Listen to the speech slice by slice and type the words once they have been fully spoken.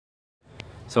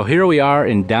So here we are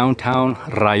in downtown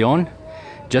Rayón,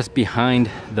 just behind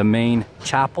the main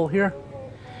chapel here,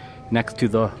 next to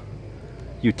the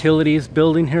utilities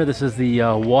building here. This is the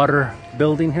water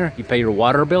building here. You pay your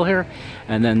water bill here.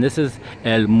 And then this is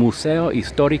El Museo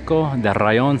Histórico de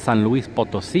Rayón, San Luis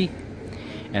Potosí.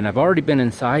 And I've already been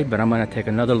inside, but I'm gonna take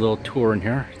another little tour in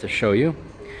here to show you.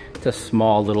 It's a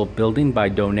small little building by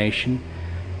donation.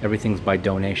 Everything's by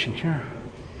donation here.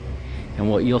 And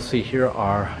what you'll see here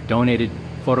are donated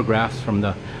photographs from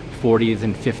the 40s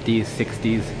and 50s,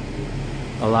 60s.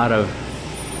 A lot of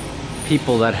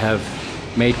people that have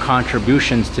made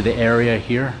contributions to the area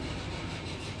here.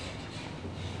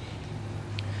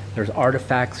 There's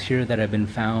artifacts here that have been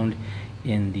found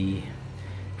in the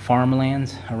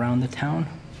farmlands around the town.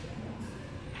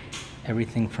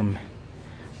 Everything from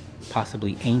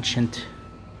possibly ancient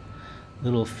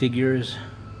little figures.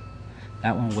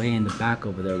 That one way in the back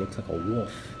over there looks like a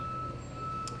wolf.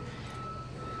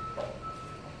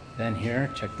 Then here,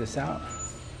 check this out.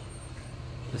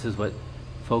 This is what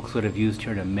folks would have used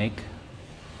here to make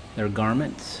their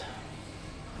garments.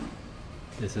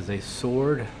 This is a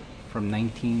sword from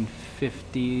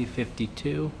 1950,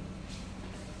 52.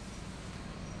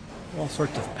 All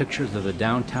sorts of pictures of the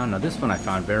downtown. Now this one I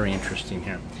found very interesting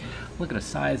here. Look at the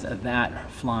size of that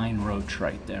flying roach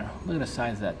right there. Look at the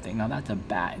size of that thing. Now that's a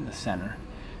bat in the center.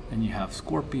 Then you have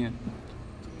scorpion,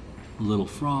 little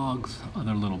frogs,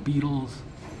 other little beetles,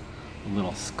 a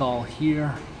little skull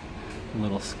here, a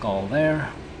little skull there.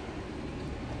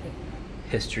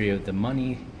 History of the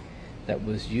money that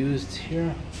was used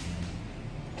here.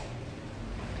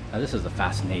 Now this is a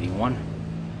fascinating one.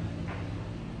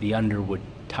 The Underwood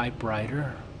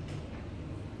typewriter.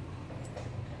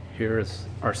 Here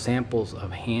are samples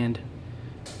of hand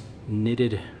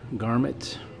knitted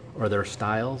garments or their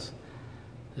styles.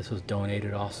 This was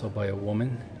donated also by a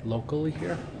woman locally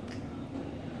here.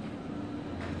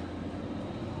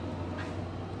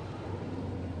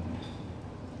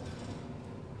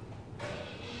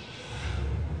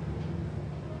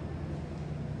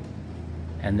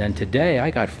 And then today I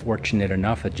got fortunate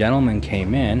enough, a gentleman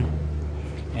came in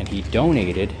and he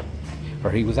donated,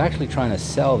 or he was actually trying to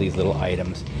sell these little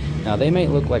items. Now they may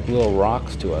look like little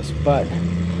rocks to us, but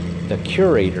the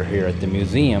curator here at the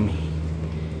museum,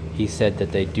 he said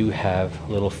that they do have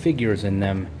little figures in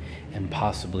them and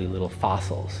possibly little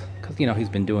fossils. Because, you know, he's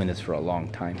been doing this for a long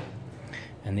time.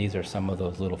 And these are some of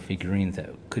those little figurines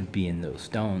that could be in those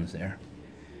stones there.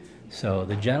 So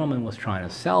the gentleman was trying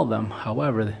to sell them.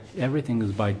 However, everything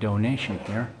is by donation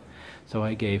here. So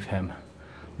I gave him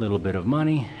a little bit of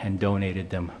money and donated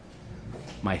them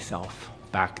myself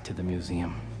back to the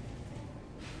museum.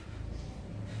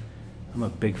 I'm a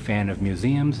big fan of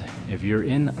museums. If you're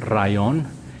in Rayón,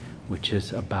 which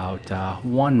is about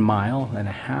 1.5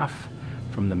 miles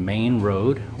from the main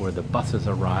road where the buses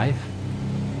arrive,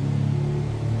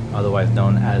 otherwise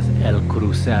known as El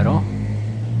Crucero,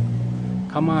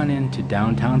 come on into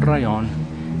downtown Rayón,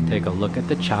 take a look at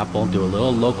the chapel, do a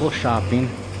little local shopping,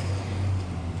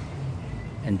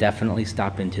 and definitely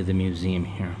stop into the museum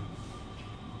here.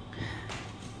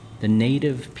 The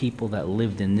native people that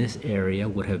lived in this area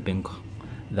would have been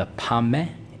the Pame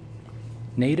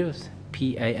natives,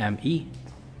 P-A-M-E,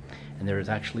 and there is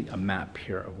actually a map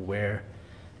here of where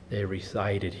they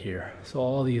resided here. So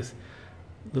all these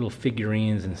little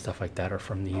figurines and stuff like that are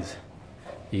from these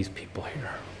people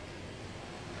here.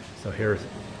 So here's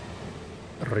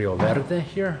Rio Verde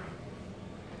here.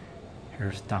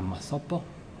 Here's Tamasopo.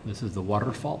 This is the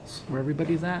waterfalls where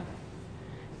everybody's at.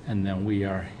 And then we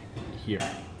are here.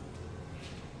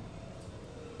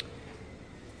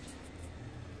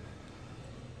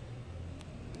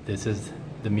 This is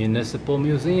the Municipal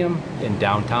Museum in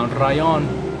downtown Rayón.